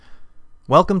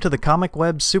Welcome to the Comic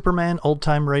Web Superman Old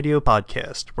Time Radio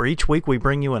Podcast, where each week we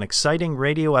bring you an exciting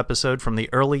radio episode from the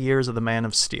early years of the Man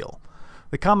of Steel.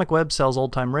 The Comic Web sells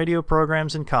old-time radio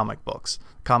programs and comic books.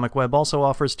 Comic Web also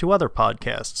offers two other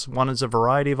podcasts. One is a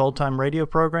variety of old-time radio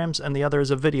programs, and the other is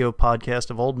a video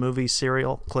podcast of old movies,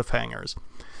 serial cliffhangers.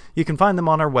 You can find them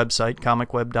on our website,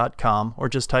 comicweb.com, or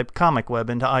just type Comic Web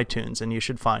into iTunes and you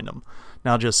should find them.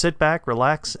 Now just sit back,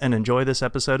 relax, and enjoy this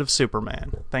episode of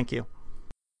Superman. Thank you.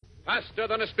 Faster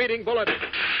than a speeding bullet.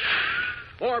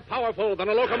 More powerful than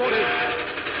a locomotive.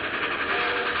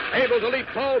 Able to leap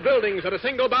tall buildings at a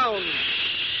single bound.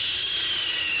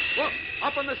 Look,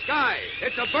 up in the sky.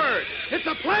 It's a bird. It's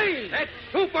a plane. It's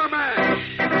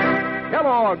Superman.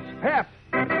 Kellogg's Pep.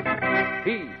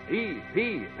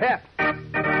 P-E-P, Pep.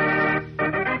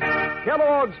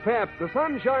 Kellogg's Pep, the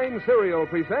Sunshine Cereal,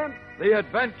 presents The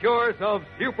Adventures of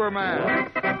Superman.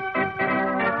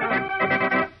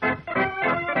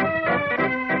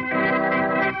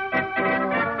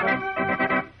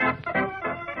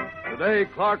 Today,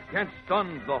 Clark Kent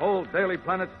stuns the whole Daily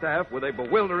Planet staff with a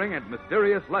bewildering and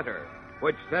mysterious letter,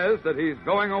 which says that he's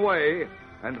going away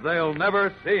and they'll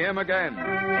never see him again.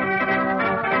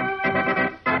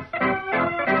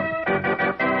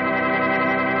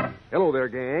 Hello there,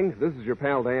 gang. This is your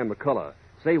pal Dan McCullough.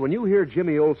 Say, when you hear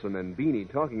Jimmy Olsen and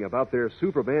Beanie talking about their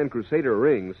Superman Crusader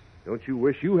rings, don't you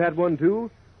wish you had one,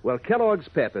 too? Well, Kellogg's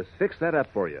Pep has fixed that up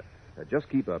for you. Just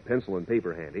keep a pencil and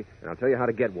paper handy, and I'll tell you how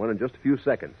to get one in just a few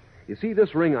seconds. You see,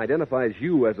 this ring identifies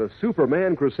you as a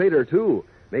Superman Crusader, too.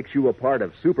 Makes you a part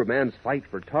of Superman's fight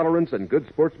for tolerance and good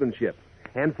sportsmanship.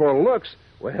 And for looks,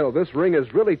 well, this ring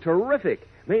is really terrific.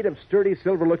 Made of sturdy,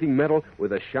 silver-looking metal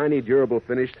with a shiny, durable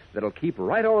finish that'll keep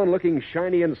right on looking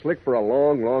shiny and slick for a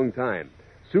long, long time.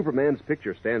 Superman's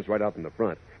picture stands right up in the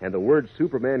front, and the words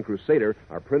Superman Crusader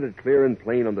are printed clear and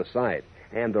plain on the side.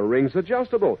 And the ring's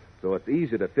adjustable, so it's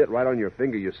easy to fit right on your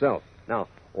finger yourself. Now,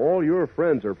 all your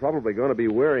friends are probably going to be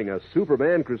wearing a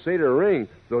Superman Crusader ring,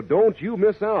 so don't you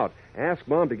miss out. Ask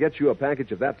Mom to get you a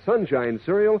package of that Sunshine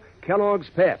cereal, Kellogg's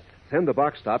Pep. Send the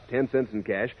box top, 10 cents in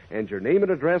cash, and your name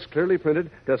and address clearly printed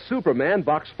to Superman,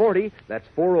 Box 40, that's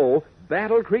 40,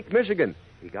 Battle Creek, Michigan.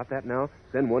 You got that now?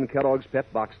 Send one Kellogg's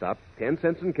Pep box top, 10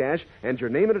 cents in cash, and your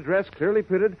name and address clearly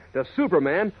printed to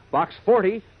Superman, Box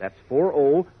 40, that's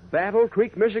 40, Battle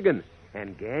Creek, Michigan.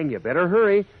 And, gang, you better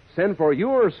hurry. Send for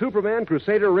your Superman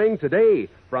Crusader ring today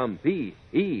from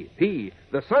P.E.P.,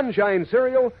 the Sunshine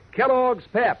Cereal, Kellogg's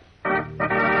Pep.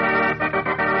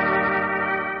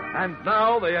 And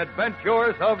now, The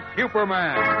Adventures of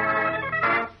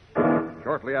Superman.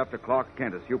 Shortly after Clark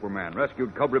Kent as Superman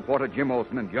rescued cub reporter Jim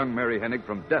Olsen and young Mary Hennig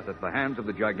from death at the hands of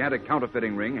the gigantic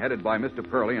counterfeiting ring headed by Mr.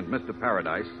 Purley and Mr.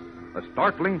 Paradise, a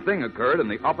startling thing occurred in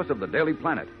the office of the Daily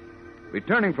Planet.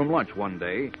 Returning from lunch one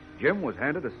day, Jim was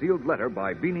handed a sealed letter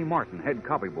by Beanie Martin, head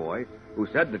copy boy, who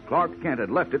said that Clark Kent had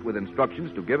left it with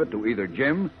instructions to give it to either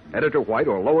Jim, Editor White,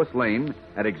 or Lois Lane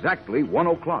at exactly 1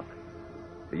 o'clock.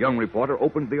 The young reporter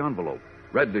opened the envelope,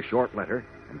 read the short letter,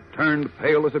 and turned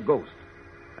pale as a ghost.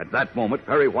 At that moment,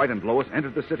 Perry White and Lois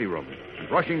entered the city room. And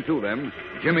rushing to them,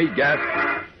 Jimmy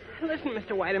gasped, "Listen,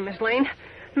 Mr. White and Miss Lane.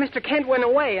 Mr. Kent went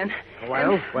away and...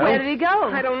 Well? Where did he go?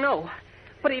 I don't know.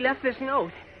 But he left this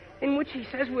note, in which he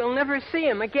says we'll never see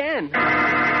him again."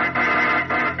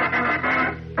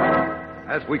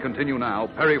 As we continue now,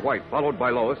 Perry White, followed by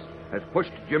Lois, has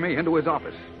pushed Jimmy into his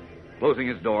office. Closing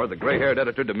his door, the gray-haired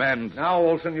editor demands... Now,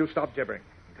 Olsen, you stop gibbering.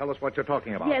 Tell us what you're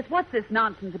talking about. Yes, what's this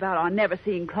nonsense about our never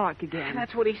seeing Clark again?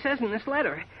 That's what he says in this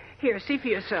letter. Here, see for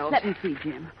yourselves. Let me see,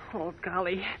 Jim. Oh,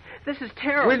 golly. This is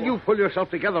terrible. Will you pull yourself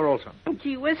together, Olsen?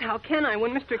 Gee whiz, how can I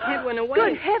when Mr. Kent went away?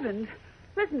 Good heavens.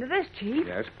 Listen to this, Chief.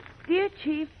 Yes? Dear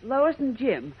Chief, Lois and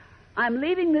Jim, I'm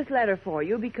leaving this letter for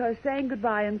you because saying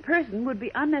goodbye in person would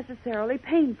be unnecessarily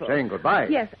painful. Saying goodbye?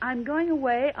 Yes, I'm going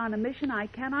away on a mission I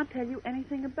cannot tell you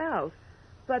anything about.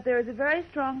 But there is a very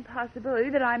strong possibility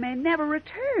that I may never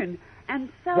return. And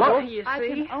so What? You I see?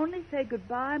 can only say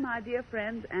goodbye, my dear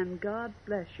friends, and God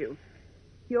bless you.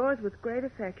 Yours with great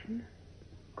affection,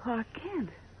 Clark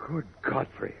Kent. Good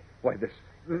Godfrey. Why, this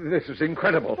is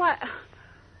incredible.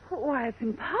 Why, it's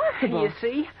impossible. You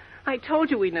see? I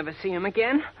told you we'd never see him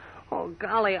again. Oh,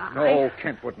 golly, No,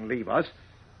 Kent wouldn't leave us.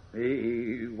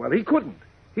 He couldn't.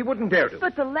 He wouldn't dare to.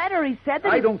 But the letter, he said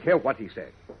that... I don't care what he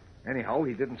said. Anyhow,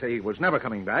 he didn't say he was never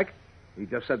coming back. He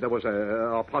just said there was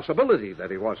a possibility that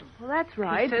he wasn't. Well, that's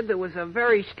right. He said there was a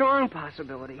very strong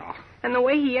possibility. Oh. And the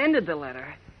way he ended the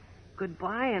letter,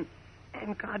 goodbye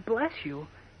and God bless you,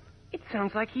 it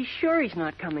sounds like he's sure he's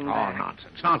not coming back. Oh,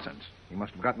 nonsense. He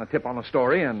must have gotten a tip on the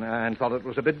story and thought it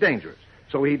was a bit dangerous.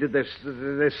 So he did this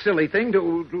silly thing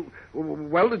to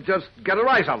just get a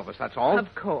rise out of us, that's all.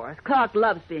 Of course. Clark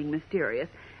loves being mysterious,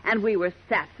 and we were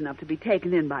saps enough to be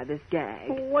taken in by this gag.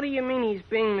 What do you mean he's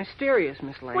being mysterious,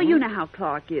 Miss Lane? Well, you know how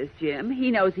Clark is, Jim.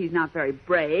 He knows he's not very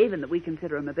brave and that we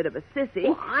consider him a bit of a sissy.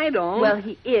 Well, I don't. Well,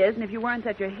 he is, and if you weren't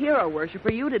such a hero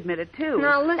worshiper, you'd admit it, too.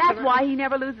 Now, listen, That's why he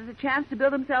never loses a chance to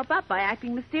build himself up by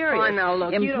acting mysterious. Oh, now,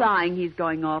 look, implying he's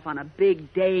going off on a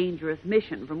big, dangerous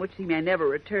mission from which he may never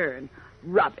return.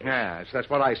 Rubbish. Yes, that's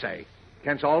what I say.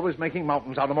 Kent's always making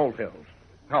mountains out of molehills.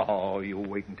 Oh, you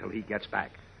wait until he gets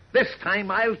back. This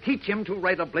time I'll teach him to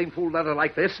write a blameful letter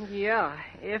like this. Yeah,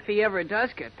 if he ever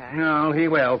does get back. No, he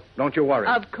will. Don't you worry.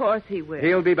 Of course he will.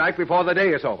 He'll be back before the day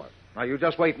is over. Now, you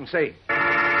just wait and see.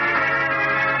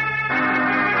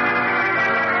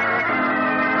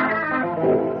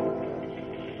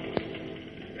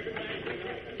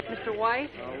 Mr. White?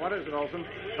 What is it, Olson?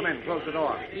 Come in. Close the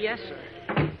door. Yes, sir.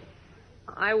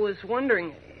 I was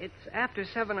wondering, it's after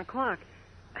 7 o'clock.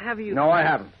 Have you... No, I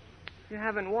haven't. You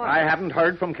haven't what? I haven't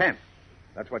heard from Kent.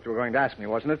 That's what you were going to ask me,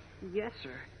 wasn't it? Yes,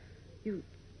 sir. You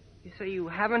say you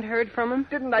haven't heard from him?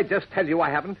 Didn't I just tell you I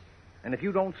haven't? And if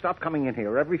you don't stop coming in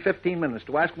here every 15 minutes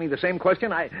to ask me the same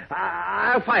question,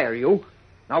 I'll fire you.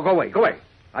 Now, go away. Go away.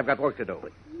 I've got work to do.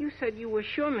 But you said you were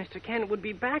sure Mr. Kent would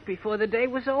be back before the day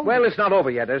was over. Well, it's not over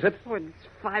yet, is it? Well, it's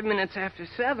 5 minutes after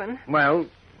 7. Well,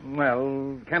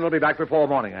 Kent will be back before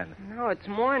morning, then. No, it's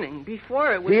morning.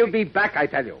 Before it was... He'll be back, I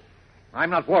tell you. I'm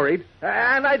not worried,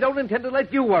 and I don't intend to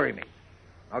let you worry me.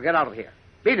 Now get out of here.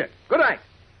 Beat it. Good night.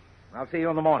 I'll see you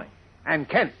in the morning. And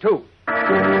Kent, too.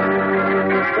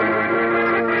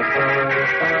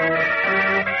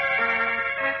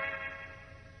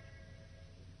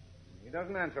 He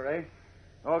doesn't answer, eh?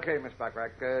 Okay, Miss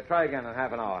Backrack. Try again in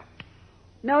half an hour.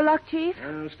 No luck, Chief?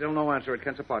 Still no answer at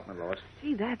Kent's apartment, Lois.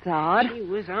 Gee, that's odd. Gee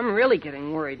whiz, I'm really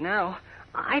getting worried now.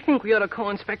 I think we ought to call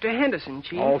Inspector Henderson,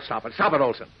 Chief. Oh, stop it. Stop it,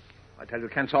 Olson. I tell you,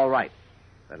 Kent's all right.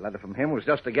 That letter from him was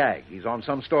just a gag. He's on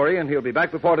some story, and he'll be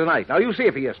back before tonight. Now, you see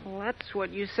if he isn't. Well, that's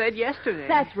what you said yesterday.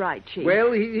 That's right, Chief.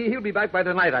 Well, he'll be back by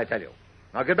tonight, I tell you.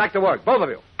 Now, get back to work, both of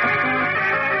you.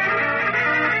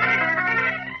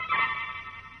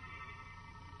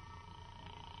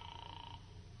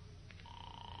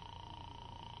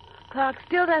 Clark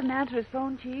still doesn't answer his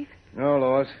phone, Chief. No,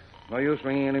 Lois. No use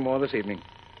ringing any more this evening.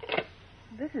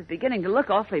 This is beginning to look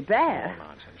awfully bad.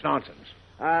 Oh, nonsense.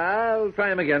 I'll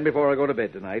try him again before I go to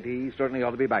bed tonight. He certainly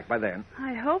ought to be back by then.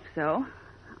 I hope so.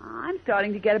 I'm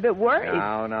starting to get a bit worried.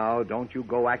 Now, don't you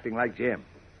go acting like Jim.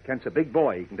 Kent's a big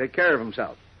boy. He can take care of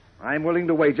himself. I'm willing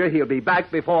to wager he'll be back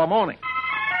before morning.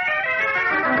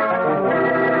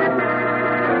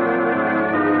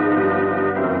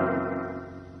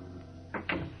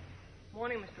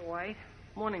 Morning, Mr. White.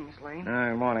 Morning, Miss Lane.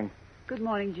 Morning. Good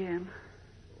morning, Jim.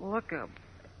 Look,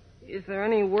 is there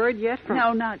any word yet from...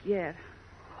 No, not yet.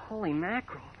 Holy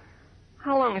mackerel.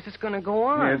 How long is this going to go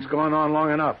on? It's gone on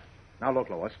long enough. Now, look,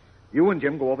 Lois. You and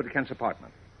Jim go over to Kent's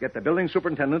apartment. Get the building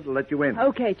superintendent to let you in.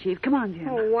 Okay, Chief. Come on, Jim.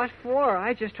 Oh, what for?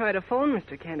 I just tried to phone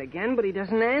Mr. Kent again, but he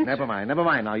doesn't answer. Never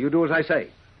mind. Now, you do as I say.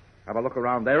 Have a look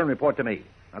around there and report to me.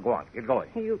 Now, go on. Get going.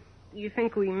 You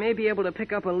think we may be able to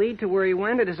pick up a lead to where he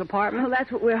went at his apartment? Well,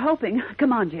 that's what we're hoping.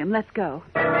 Come on, Jim. Let's go.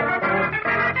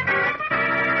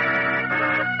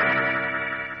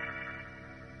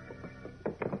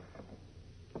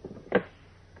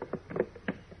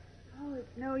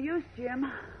 No use, Jim.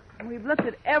 We've looked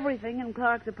at everything in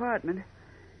Clark's apartment.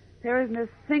 There isn't a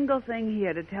single thing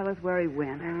here to tell us where he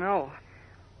went. I know.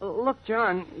 Look,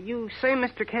 John, you say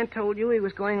Mr. Kent told you he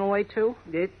was going away, too?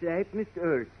 That's right, Mr.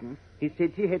 Olson. He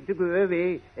said he had to go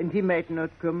away, and he might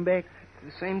not come back.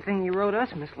 The same thing you wrote us,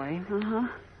 Miss Lane. Uh-huh.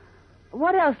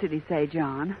 What else did he say,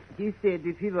 John? He said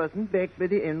if he wasn't back by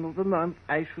the end of the month,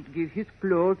 I should give his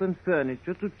clothes and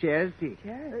furniture to charity.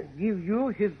 Charity? Give you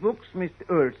his books, Mr.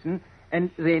 Olson,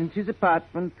 and rent his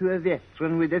apartment to a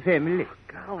veteran with a family. Oh,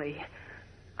 golly.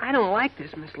 I don't like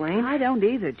this, Miss Lane. I don't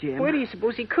either, Jim. Where do you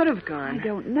suppose he could have gone? I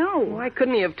don't know. Why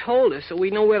couldn't he have told us so we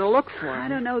know where to look for him? I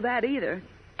don't know that either.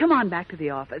 Come on back to the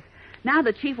office. Now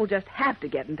the chief will just have to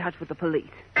get in touch with the police.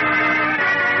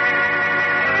 I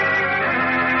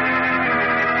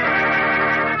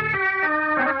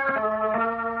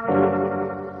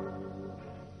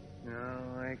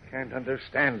can't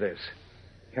understand this.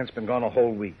 Kent's been gone a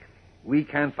whole week. We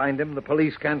can't find him. The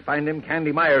police can't find him.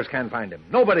 Candy Myers can't find him.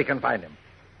 Nobody can find him.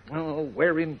 Oh,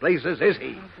 where in blazes is he?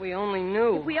 If we only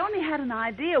knew. If we only had an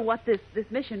idea what this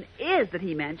mission is that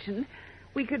he mentioned,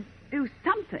 we could do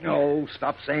something. Oh,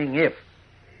 stop saying if.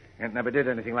 Kent never did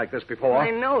anything like this before.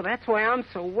 I know. That's why I'm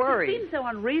so It worried. seems so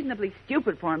unreasonably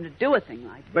stupid for him to do a thing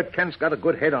like this. But Kent's got a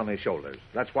good head on his shoulders.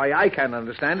 That's why I can't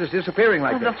understand his disappearing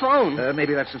like The this. phone.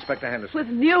 Maybe that's Inspector Henderson. With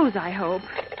news, I hope.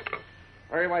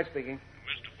 Very White speaking.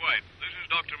 Mr. White, this is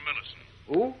Dr. Millison.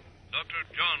 Who? Dr.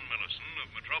 John Millison of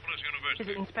Metropolis Is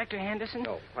University. it Inspector Henderson?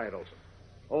 Oh, quiet, Olson.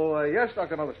 Oh, yes,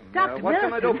 Dr. Millison. Dr. What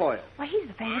can I do Millison? for you? Why, he's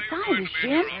the famous Are you scientist, going to be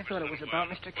in Jim. your I thought it was about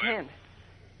Mr. Kent.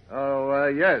 Oh,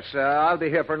 yes. I'll be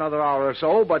here for another hour or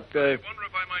so, but... I wonder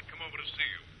if I might come over to see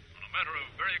you on a matter of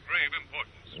very grave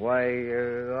importance.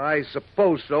 Why, I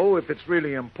suppose so, if it's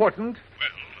really important.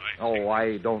 Well, Oh,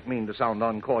 I don't mean to sound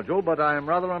uncordial, but I'm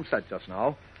rather upset just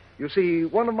now. You see,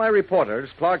 one of my reporters,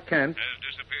 Clark Kent... has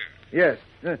disappeared. Yes.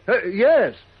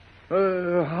 Yes.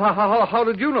 How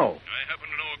did you know? I happen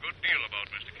to know a good deal about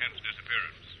Mr. Kent's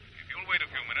disappearance. If you'll wait a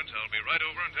few minutes, I'll be right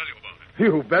over and tell you about it.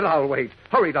 You bet I'll wait.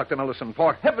 Hurry, Dr. Millison.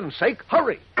 For heaven's sake,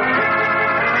 hurry.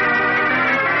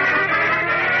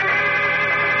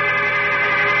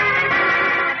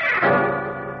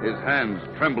 His hands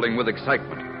trembling with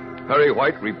excitement, Perry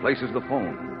White replaces the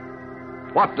phone.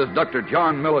 What does Dr.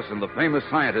 John Millison, the famous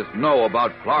scientist, know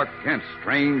about Clark Kent's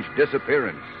strange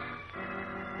disappearance?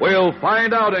 We'll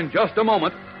find out in just a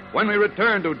moment when we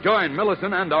return to join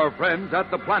Millison and our friends at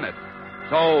the Planet.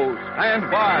 So stand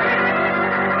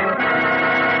by.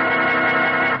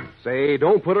 Say,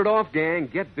 don't put it off, gang.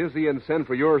 Get busy and send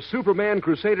for your Superman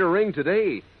Crusader ring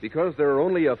today, because there are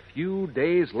only a few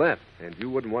days left, and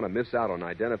you wouldn't want to miss out on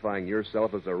identifying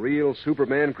yourself as a real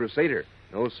Superman Crusader.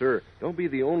 No, sir. Don't be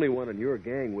the only one in your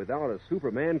gang without a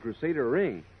Superman Crusader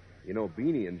ring. You know,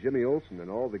 Beanie and Jimmy Olsen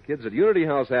and all the kids at Unity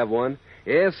House have one.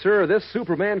 Yes, sir, this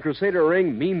Superman Crusader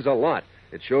ring means a lot.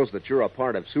 It shows that you're a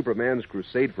part of Superman's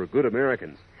crusade for good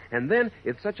Americans. And then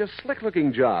it's such a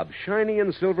slick-looking job, shiny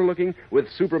and silver-looking, with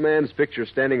Superman's picture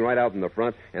standing right out in the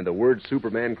front and the word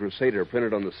Superman Crusader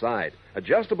printed on the side.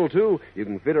 Adjustable, too. You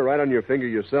can fit it right on your finger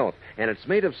yourself. And it's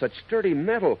made of such sturdy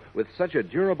metal with such a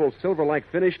durable silver-like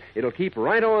finish, it'll keep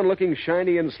right on looking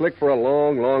shiny and slick for a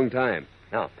long, long time.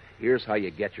 Now, here's how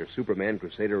you get your Superman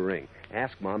Crusader ring.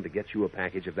 Ask Mom to get you a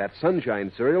package of that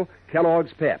Sunshine cereal,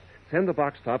 Kellogg's Pep. Send the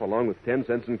box top along with 10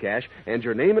 cents in cash and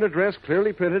your name and address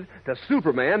clearly printed to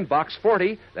Superman, Box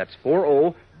 40, that's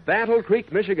 40, Battle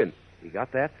Creek, Michigan. You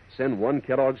got that? Send one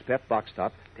Kellogg's Pep box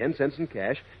top, 10 cents in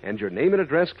cash, and your name and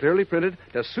address clearly printed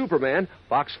to Superman,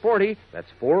 Box 40, that's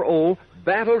 40,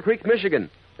 Battle Creek, Michigan.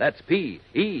 That's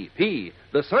P-E-P,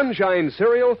 the Sunshine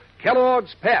cereal,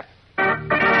 Kellogg's Pep.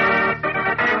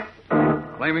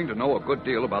 Claiming to know a good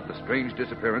deal about the strange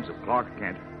disappearance of Clark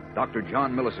Kent, Dr.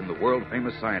 John Millison, the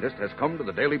world-famous scientist, has come to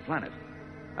the Daily Planet.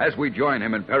 As we join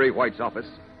him in Perry White's office,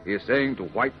 he is saying to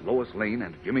White, Lois Lane,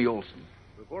 and Jimmy Olsen.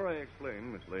 Before I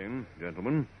explain, Miss Lane,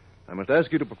 gentlemen, I must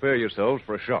ask you to prepare yourselves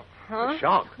for a shock. Huh? A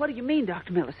shock? What do you mean,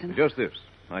 Dr. Millison? Just this.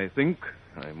 I'm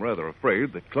rather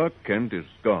afraid that Clark Kent is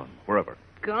gone forever.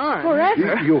 Gone?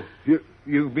 Forever?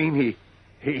 You mean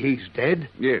he's dead?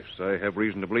 Yes, I have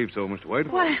reason to believe so, Mr.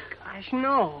 White. What? Gosh,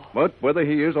 no. But whether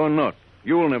he is or not,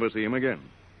 you'll never see him again.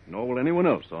 Nor will anyone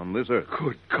else on this earth.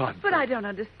 Good God. But I don't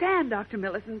understand, Dr.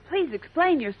 Millison. Please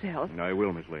explain yourself. I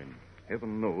will, Miss Lane.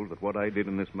 Heaven knows that what I did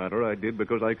in this matter, I did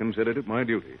because I considered it my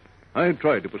duty. I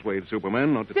tried to persuade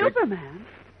Superman not to take... Superman?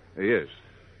 Yes.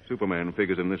 Superman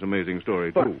figures in this amazing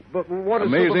story, too. But what is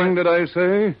Amazing, Superman... did I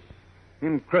say?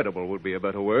 Incredible would be a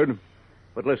better word.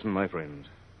 But listen, my friends.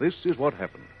 This is what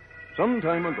happened. Some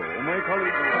time ago, my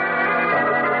colleague...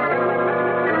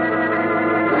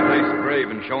 Face grave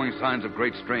and showing signs of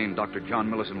great strain, Dr. John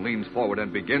Millison leans forward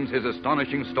and begins his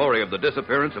astonishing story of the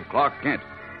disappearance of Clark Kent,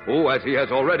 who, as he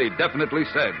has already definitely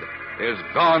said, is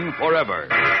gone forever.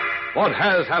 What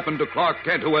has happened to Clark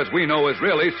Kent, who, as we know, is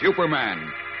really Superman?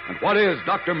 And what is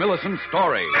Dr. Millison's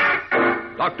story?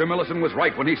 Dr. Millison was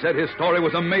right when he said his story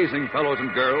was amazing, fellows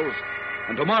and girls.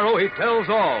 And tomorrow he tells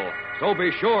all, so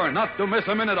be sure not to miss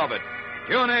a minute of it.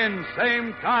 Tune in,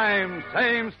 same time,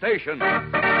 same station.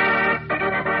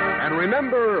 And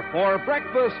remember, for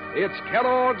breakfast, it's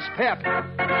Kellogg's Pep.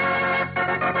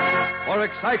 For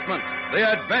excitement, the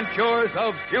adventures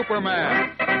of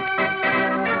Superman.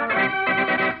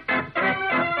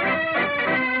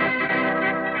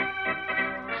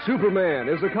 Superman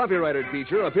is a copyrighted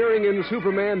feature appearing in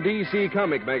Superman DC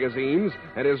comic magazines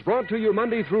and is brought to you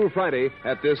Monday through Friday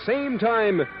at this same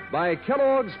time by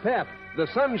Kellogg's Pep, the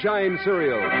Sunshine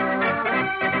cereal.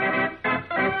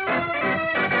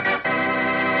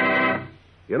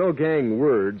 You know, gang,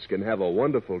 words can have a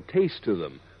wonderful taste to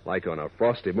them. Like on a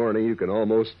frosty morning, you can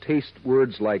almost taste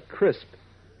words like crisp,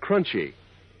 crunchy,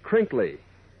 crinkly,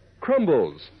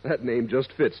 crumbles. That name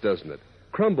just fits, doesn't it?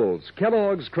 Crumbles,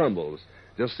 Kellogg's Crumbles,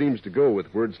 just seems to go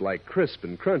with words like crisp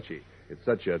and crunchy. It's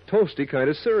such a toasty kind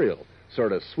of cereal,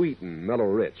 sort of sweet and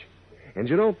mellow-rich. And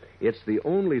you know, it's the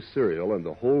only cereal in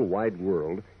the whole wide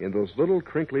world in those little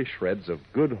crinkly shreds of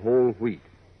good whole wheat.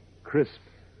 Crisp,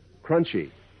 crunchy,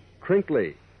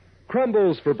 crinkly.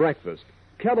 Crumbles for breakfast.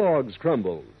 Kellogg's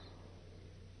Crumbles.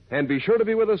 And be sure to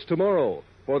be with us tomorrow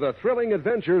for the thrilling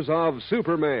adventures of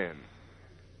Superman.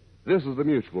 This is the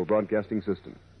Mutual Broadcasting System.